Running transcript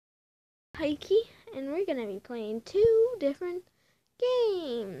Taiki, and we're going to be playing 2 different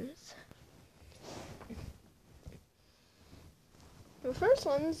games. The first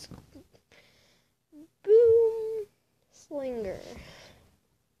one's Boom Slinger.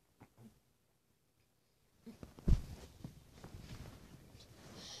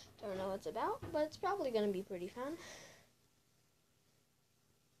 Don't know what it's about, but it's probably going to be pretty fun.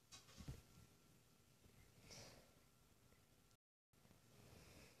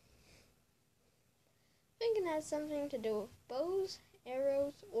 I think it has something to do with bows,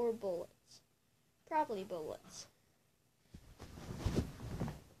 arrows, or bullets. Probably bullets.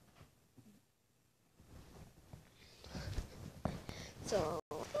 So,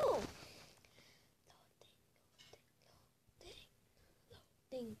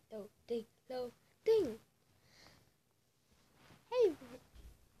 loading. Hey,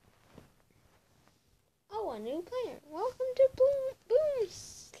 a new player. Welcome to Boom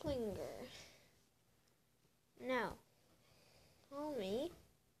Slinger. Now, call me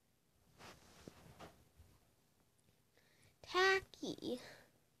Tacky.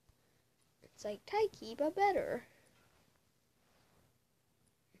 It's like Taiki, but better.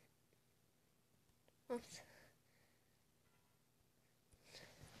 Oops.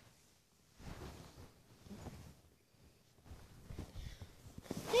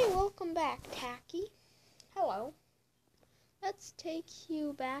 Hey, welcome back, Tacky. Hello. Let's take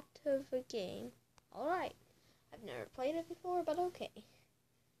you back to the game. Alright. I've never played it before, but okay.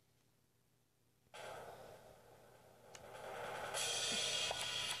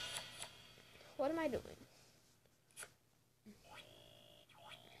 What am I doing?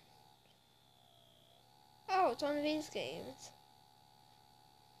 Oh, it's one of these games.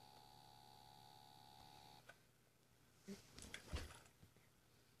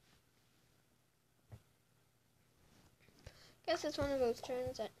 Guess it's one of those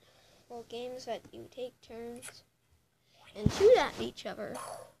turns that, well, games that you take turns and shoot at each other.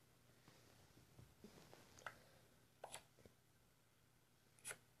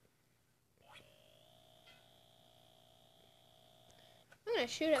 I'm gonna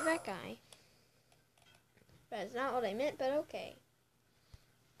shoot at that guy. That's not what I meant, but okay.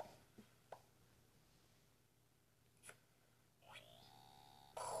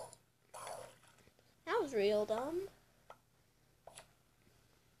 That was real dumb.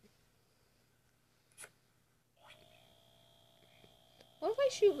 What if I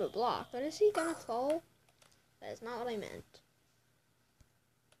shoot a block? But is he gonna fall? That is not what I meant.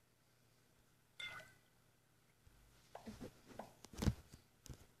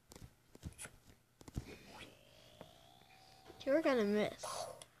 You're gonna miss.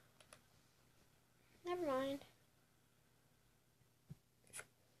 Never mind.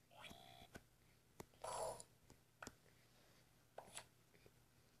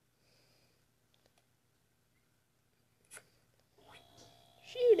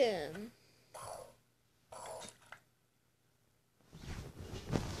 Shoot him.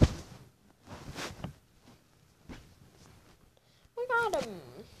 We got him.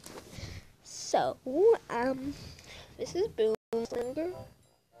 So, this is Boom Slinger.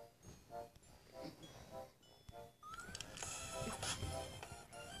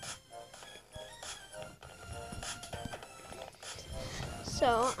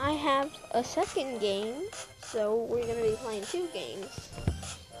 So, I have a second game, so we're going to be playing 2 games.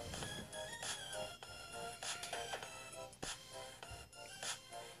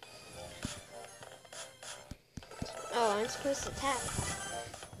 Oh, I'm supposed to tap.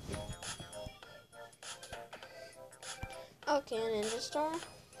 Okay, Ninja Star.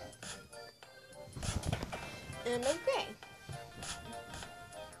 And okay.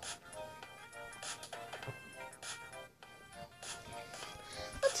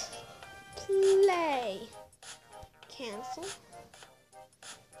 Let's play. Cancel.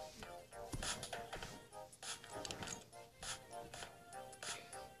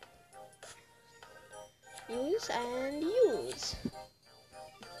 Use and use.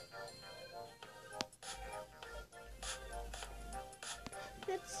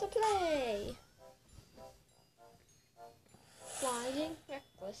 Let's play. Flying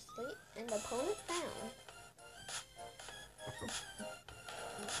recklessly and opponent down.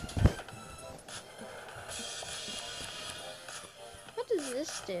 What does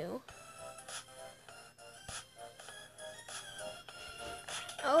this do?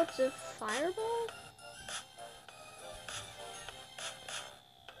 Oh, it's a fireball?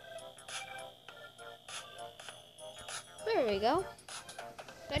 There we go.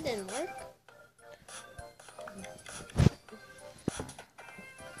 That didn't work.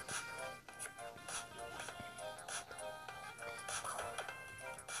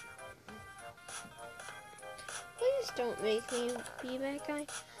 don't make me be that guy.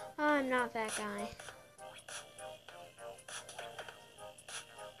 I'm not that guy.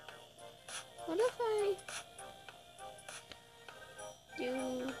 What if I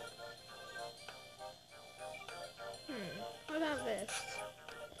do... what about this?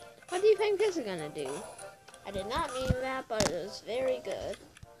 What do you think this is gonna do? I did not mean that, but it was very good.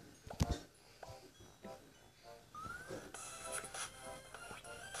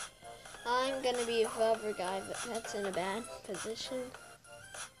 I'm gonna be the other guy that's in a bad position.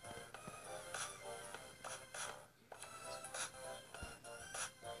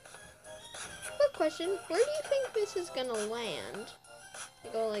 Quick question, where do you think this is gonna land? I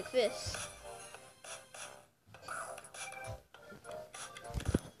go like this.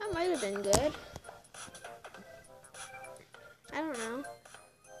 That might have been good. I don't know.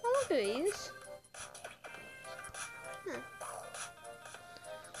 Oh, look at these. Huh.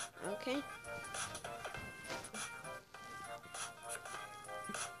 Okay.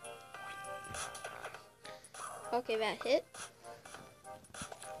 Okay, that hit.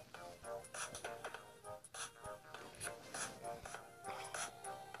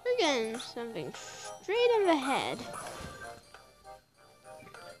 We're getting something straight in the head.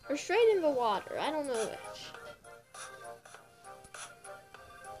 Or straight in the water. I don't know which.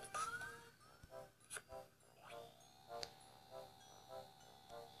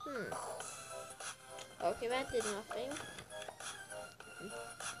 Okay, that did nothing.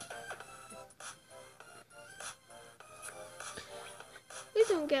 Please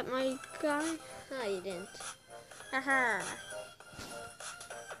don't get my guy. Ah, you didn't. Haha.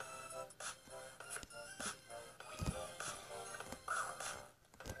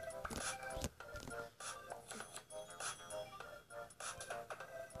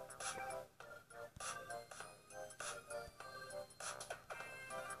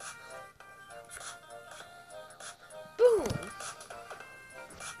 Boom!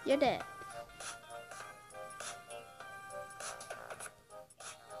 You're dead.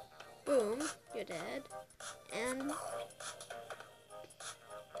 Boom, you're dead. And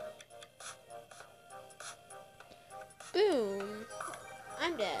boom,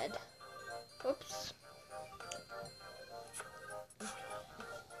 I'm dead. Whoops.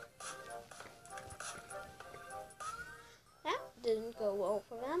 That didn't go well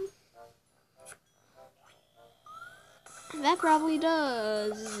for them. That probably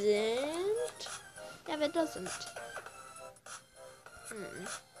doesn't. Yeah, that doesn't. Good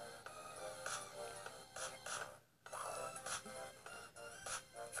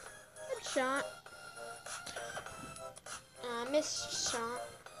shot. Missed shot.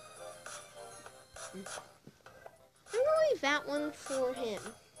 I'm gonna leave that one for him.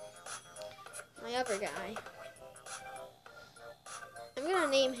 My other guy. I'm gonna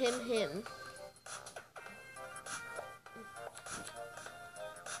name him him.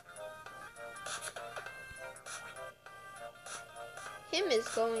 Him is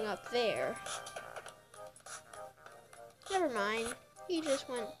going up there. Never mind. He just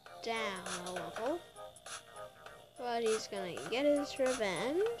went down a level. But he's gonna get his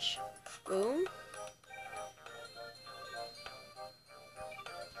revenge. Boom.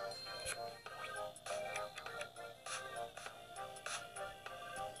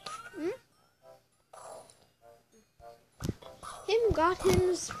 Him got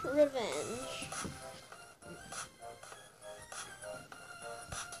his revenge.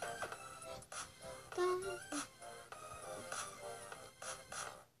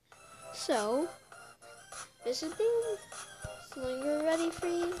 So, this is Boom. Slinger ready for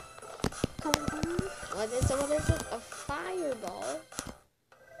you. Come on. What is it? A fireball.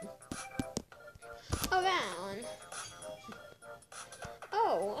 Oh, that one.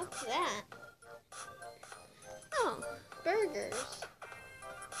 Oh, what's that? Oh, burgers.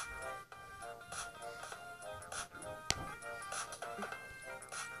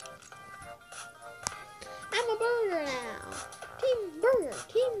 I'm a burger now. Team burger,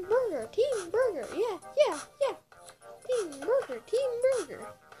 team burger, team burger. Yeah, yeah, yeah. Team burger, team burger.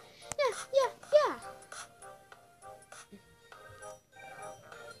 Yeah, yeah, yeah.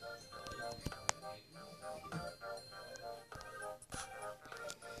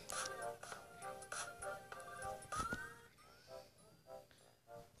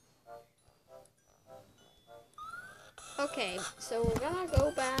 Okay, so we're gonna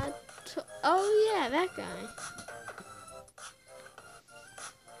go back to... Oh yeah, that guy.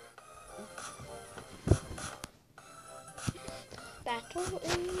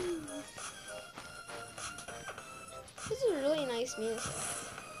 Battlelands. This is really nice music.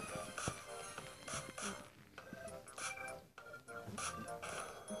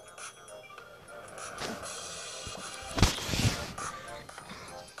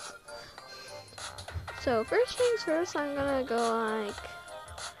 So first things first, I'm gonna go like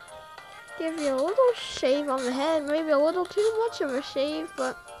give you a little shave on the head, maybe a little too much of a shave,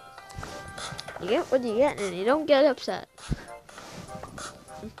 but you get what you get and you don't get upset.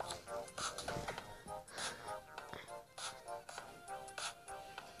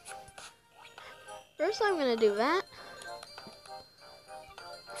 First I'm gonna do that.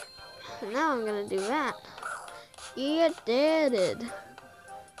 And now I'm gonna do that. You did it.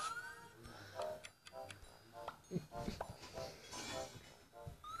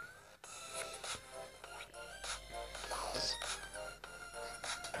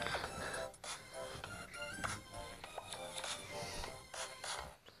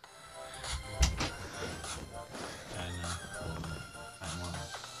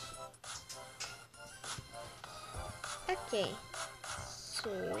 Okay,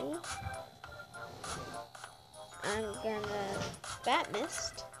 so I'm gonna bat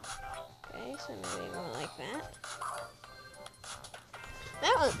mist. Okay, so maybe more like that.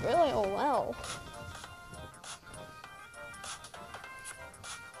 That went really well.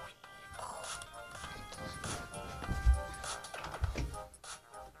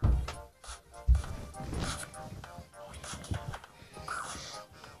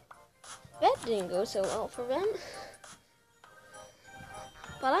 That didn't go so well for them.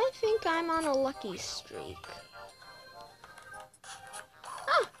 But I think I'm on a lucky streak.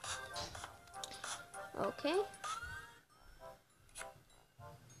 Ah! Okay.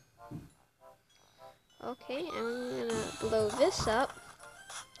 Okay, and I'm gonna blow this up.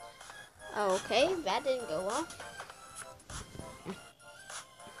 Okay, that didn't go well.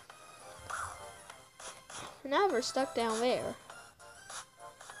 Now we're stuck down there.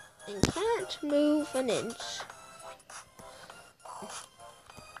 And can't move an inch.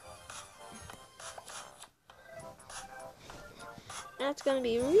 That's gonna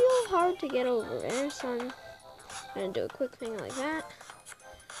be real hard to get over there, so I'm gonna do a quick thing like that.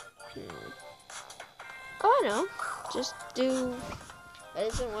 Oh, I know. Just do... That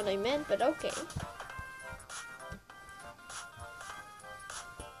isn't what I meant, but okay.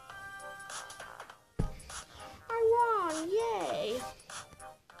 I won! Yay!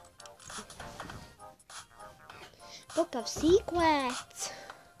 Book of Secrets!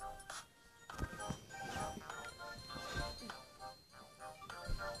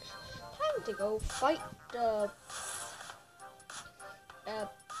 Time to go fight the...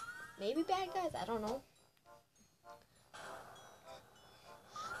 maybe bad guys? I don't know.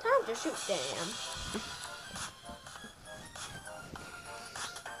 Time to shoot them.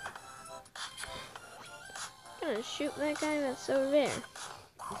 I'm gonna shoot that guy that's over there.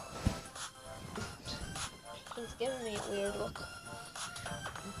 He's giving me a weird look.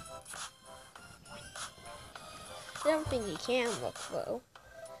 I don't think he can look though.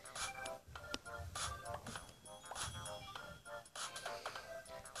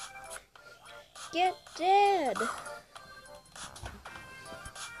 Get dead!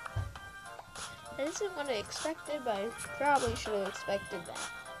 That isn't what I expected, but I probably should have expected that.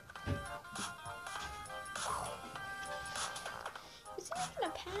 Is there even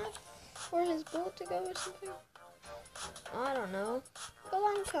a path for his bullet to go or something? I don't know. Well,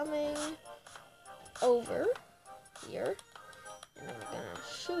 I'm coming over here, and I'm gonna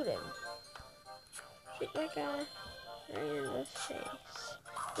shoot him. Shoot that guy right in the face.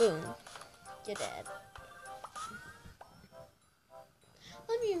 Boom. You're dead.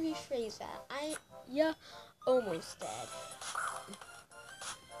 Let me rephrase that. You're almost dead.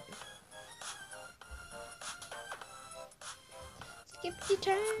 Skip the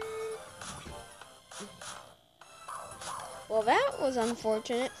turn. Well, that was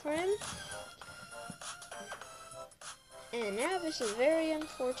unfortunate for him. And now this is very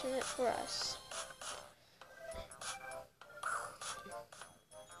unfortunate for us.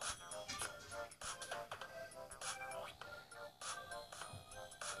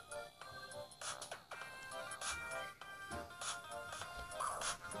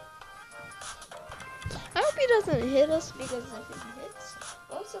 I hope he doesn't hit us, because if he hits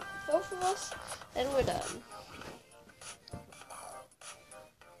both of us, then we're done.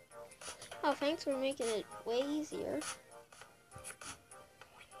 Oh, thanks for making it way easier.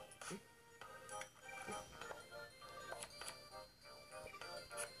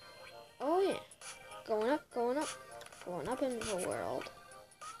 Oh yeah. Going up, going up. Going up into the world.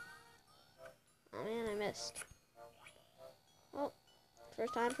 Oh man, I missed. Well,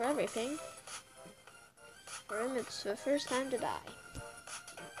 first time for everything. For him, it's the first time to die.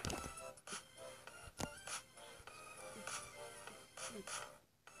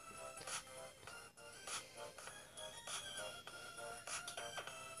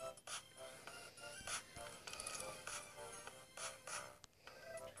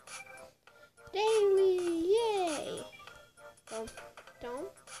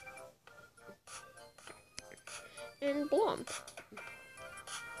 Don't. And blump.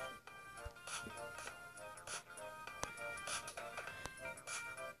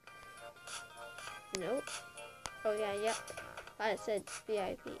 Nope. Oh yeah, yep. I said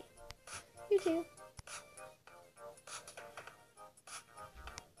VIP. You too.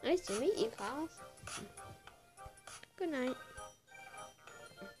 Nice to meet you, Klaus. Good night.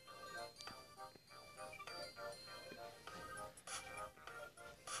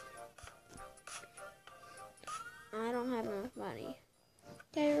 I don't have enough money.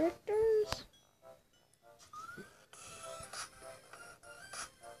 Characters?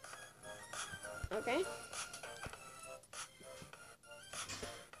 Okay.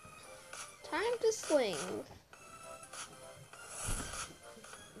 Time to sling.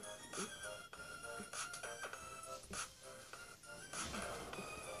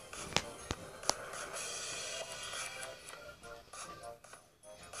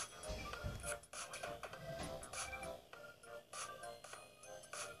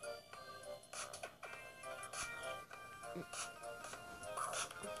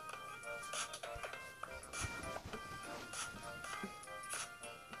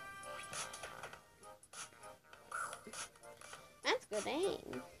 That's good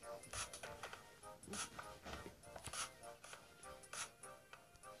aim.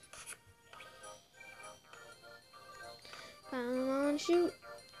 Come on, shoot.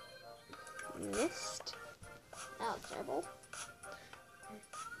 Missed. That was terrible.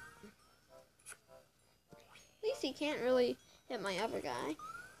 At least he can't really hit my other guy.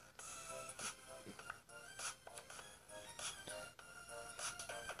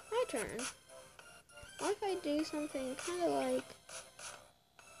 My turn. What if I do something kind of like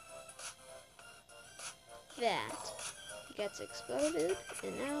that? He gets exploded,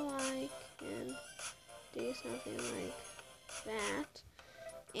 and now I can do something like that.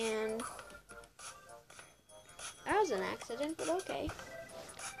 And that was an accident, but okay.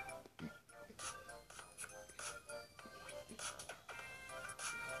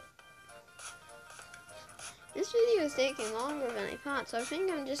 This video is taking longer than I thought, so I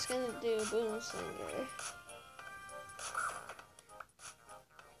think I'm just gonna do Boom Slinger.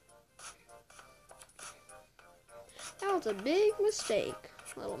 That was a big mistake,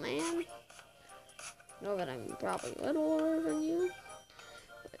 little man. Know that I'm probably littler than you.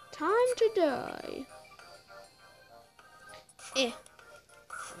 But time to die. Eh.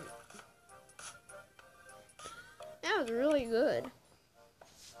 That was really good.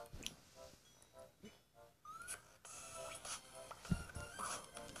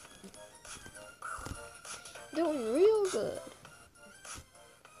 Doing real good.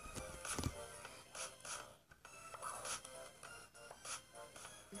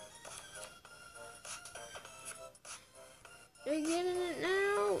 You're getting it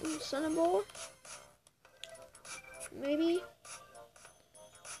now, son of a boy? Maybe?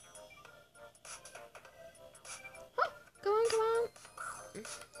 Oh, come on, come on.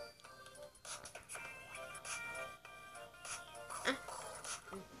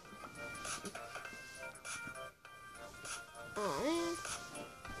 Oh man.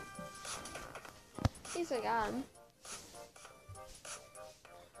 At least I got him.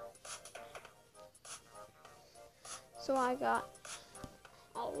 So I got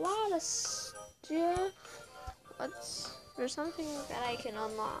a lot of stuff. There's something that I can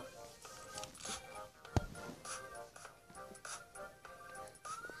unlock.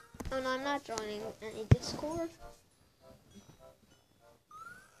 Oh no, I'm not joining any Discord.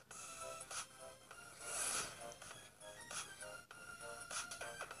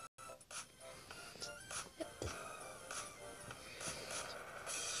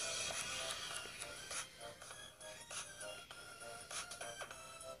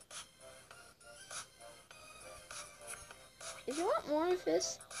 If you want more of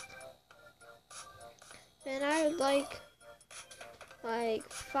this, then I would like five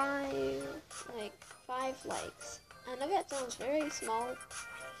likes. I know that sounds very small,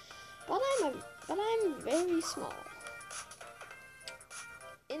 but I'm very small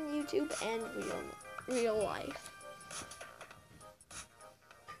in YouTube and real life.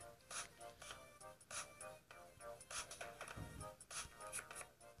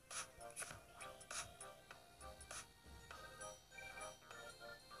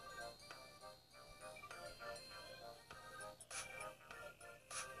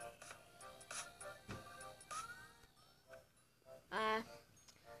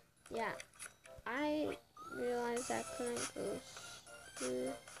 Yeah, I realized I couldn't go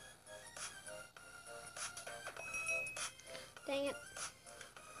through. Dang it.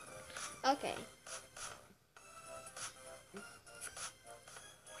 Okay.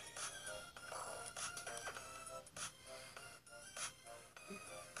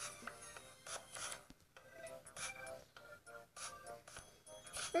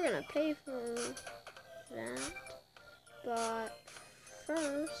 We're gonna pay for that, but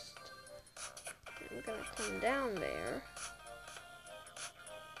first I'm gonna come down there.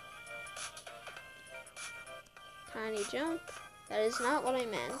 Tiny jump. That is not what I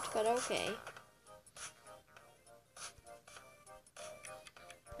meant, but okay.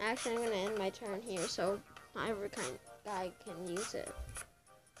 Actually, I'm gonna end my turn here so either guy can use it.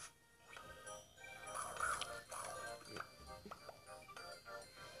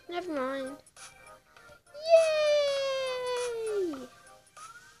 Never mind. Yay!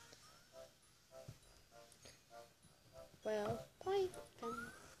 Well, bye then.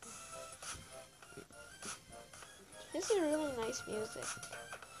 This is really nice music.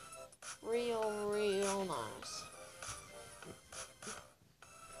 Real nice.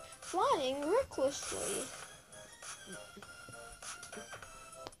 Flying recklessly.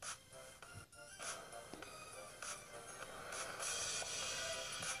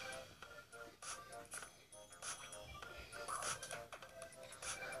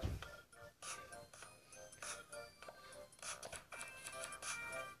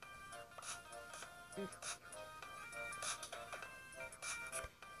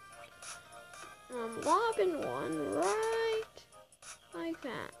 I'm lobbing one right like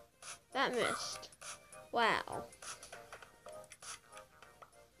that. That missed. Wow.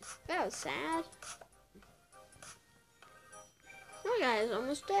 That was sad. My guy is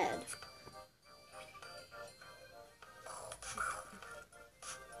almost dead.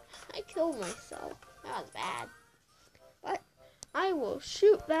 I killed myself. That was bad. But I will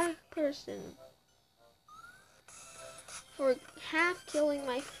shoot that person for half killing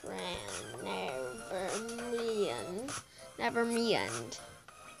my friend. Never mind.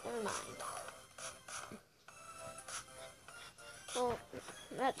 Well,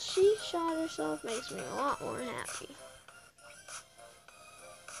 that she shot herself makes me a lot more happy.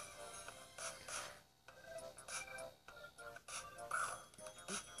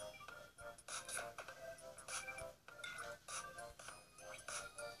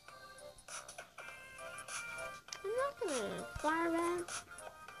 I'm not gonna fire that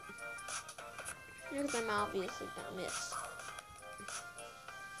because I'm obviously gonna miss.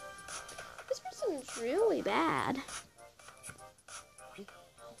 This person's really bad.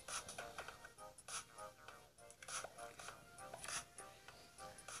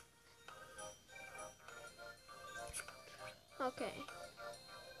 Okay.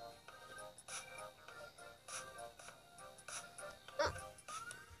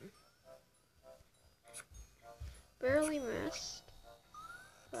 Barely missed.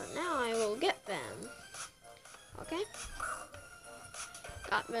 But now I will get them. Okay?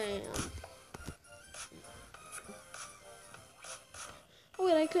 Got them. Oh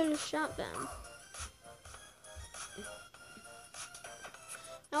wait, I could have shot them.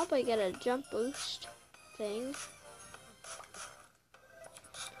 I hope I get a jump boost thing.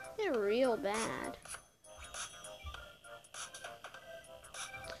 They're real bad.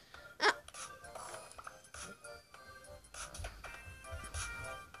 Ah.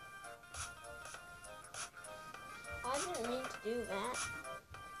 I didn't mean to do that.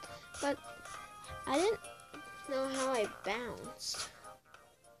 But I didn't know how I bounced.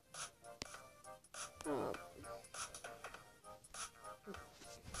 Oh.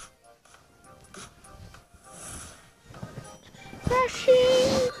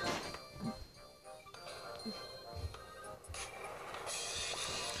 Crashing!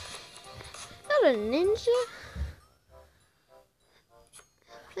 Not a ninja?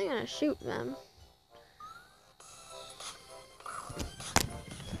 I'm gonna shoot them.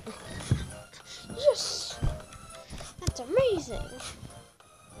 Yes! That's amazing!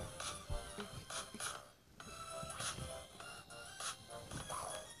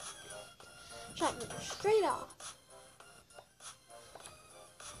 Shot them straight off.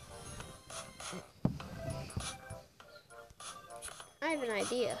 I have an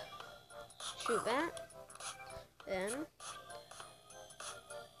idea. Shoot that. Then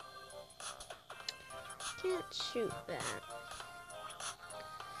can't shoot that.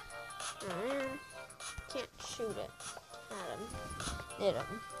 Oh man, can't shoot it at him. Hit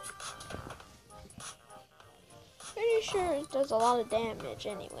him. Pretty sure it does a lot of damage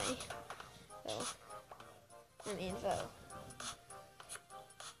anyway. So, I mean, so.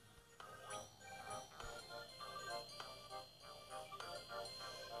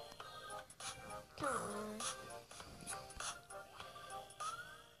 Come on.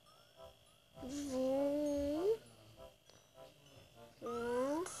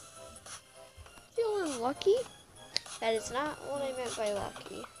 Feeling lucky? That is not what I meant by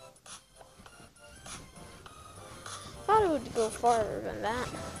lucky. Thought it would go farther than that.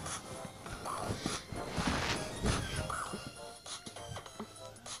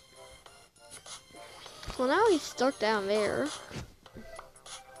 Well, now he's stuck down there.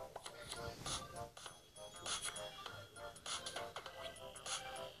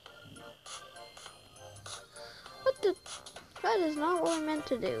 What the? That is not what I meant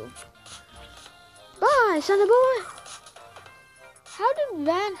to do. Bye, son of boy. How did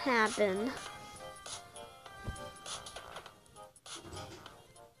that happen?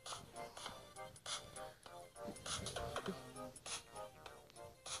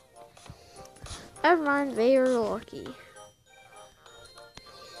 Never mind, very lucky.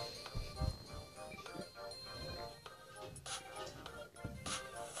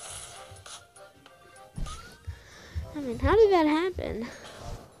 I mean, how did that happen?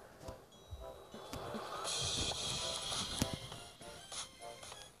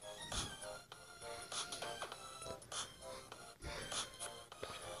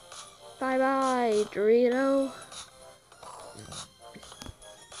 Bye-bye, Dorito.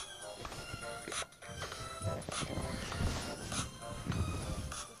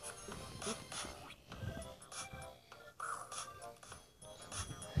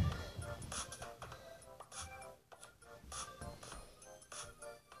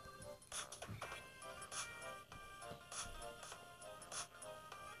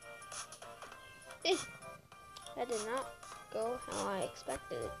 That did not go how I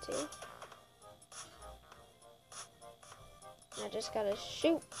expected it to. I just gotta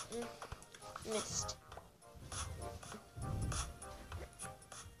shoot. Missed.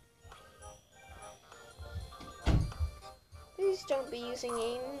 Please don't be using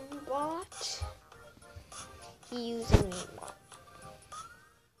aimbot. Using aimbot.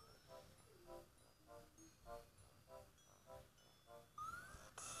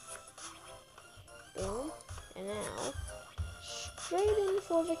 Boom. And now, straight in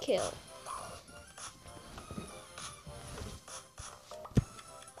for the kill.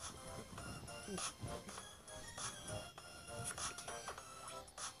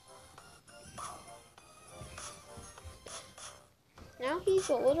 Now he's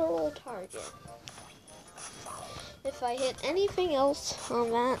a literal target. If I hit anything else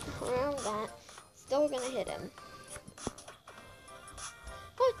on that, around that, still gonna hit him.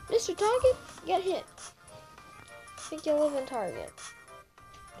 What? Mr. Target? Get hit. I think you live in Target.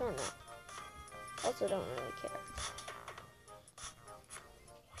 Don't know. Also don't really care.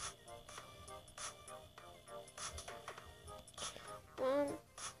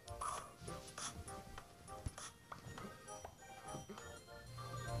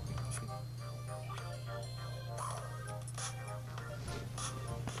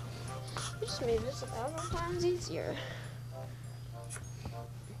 Just made this 1,000 times easier.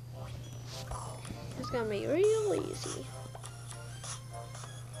 It's gonna be real easy.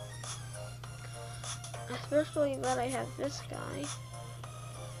 Especially that I have this guy.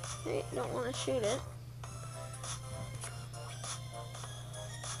 I don't want to shoot it.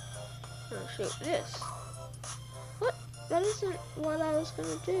 I'm gonna shoot this. What? That isn't what I was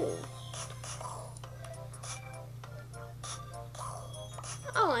gonna do.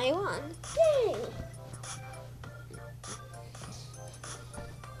 Oh, I won. Yay!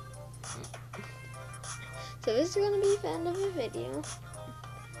 So this is going to be the end of the video.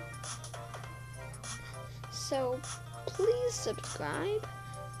 So please subscribe.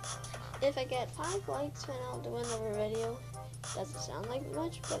 If I get 5 likes, then I'll do another video. Doesn't sound like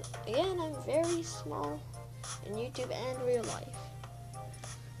much, but again, I'm very small in YouTube and real life.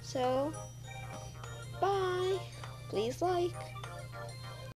 So, bye. Please like.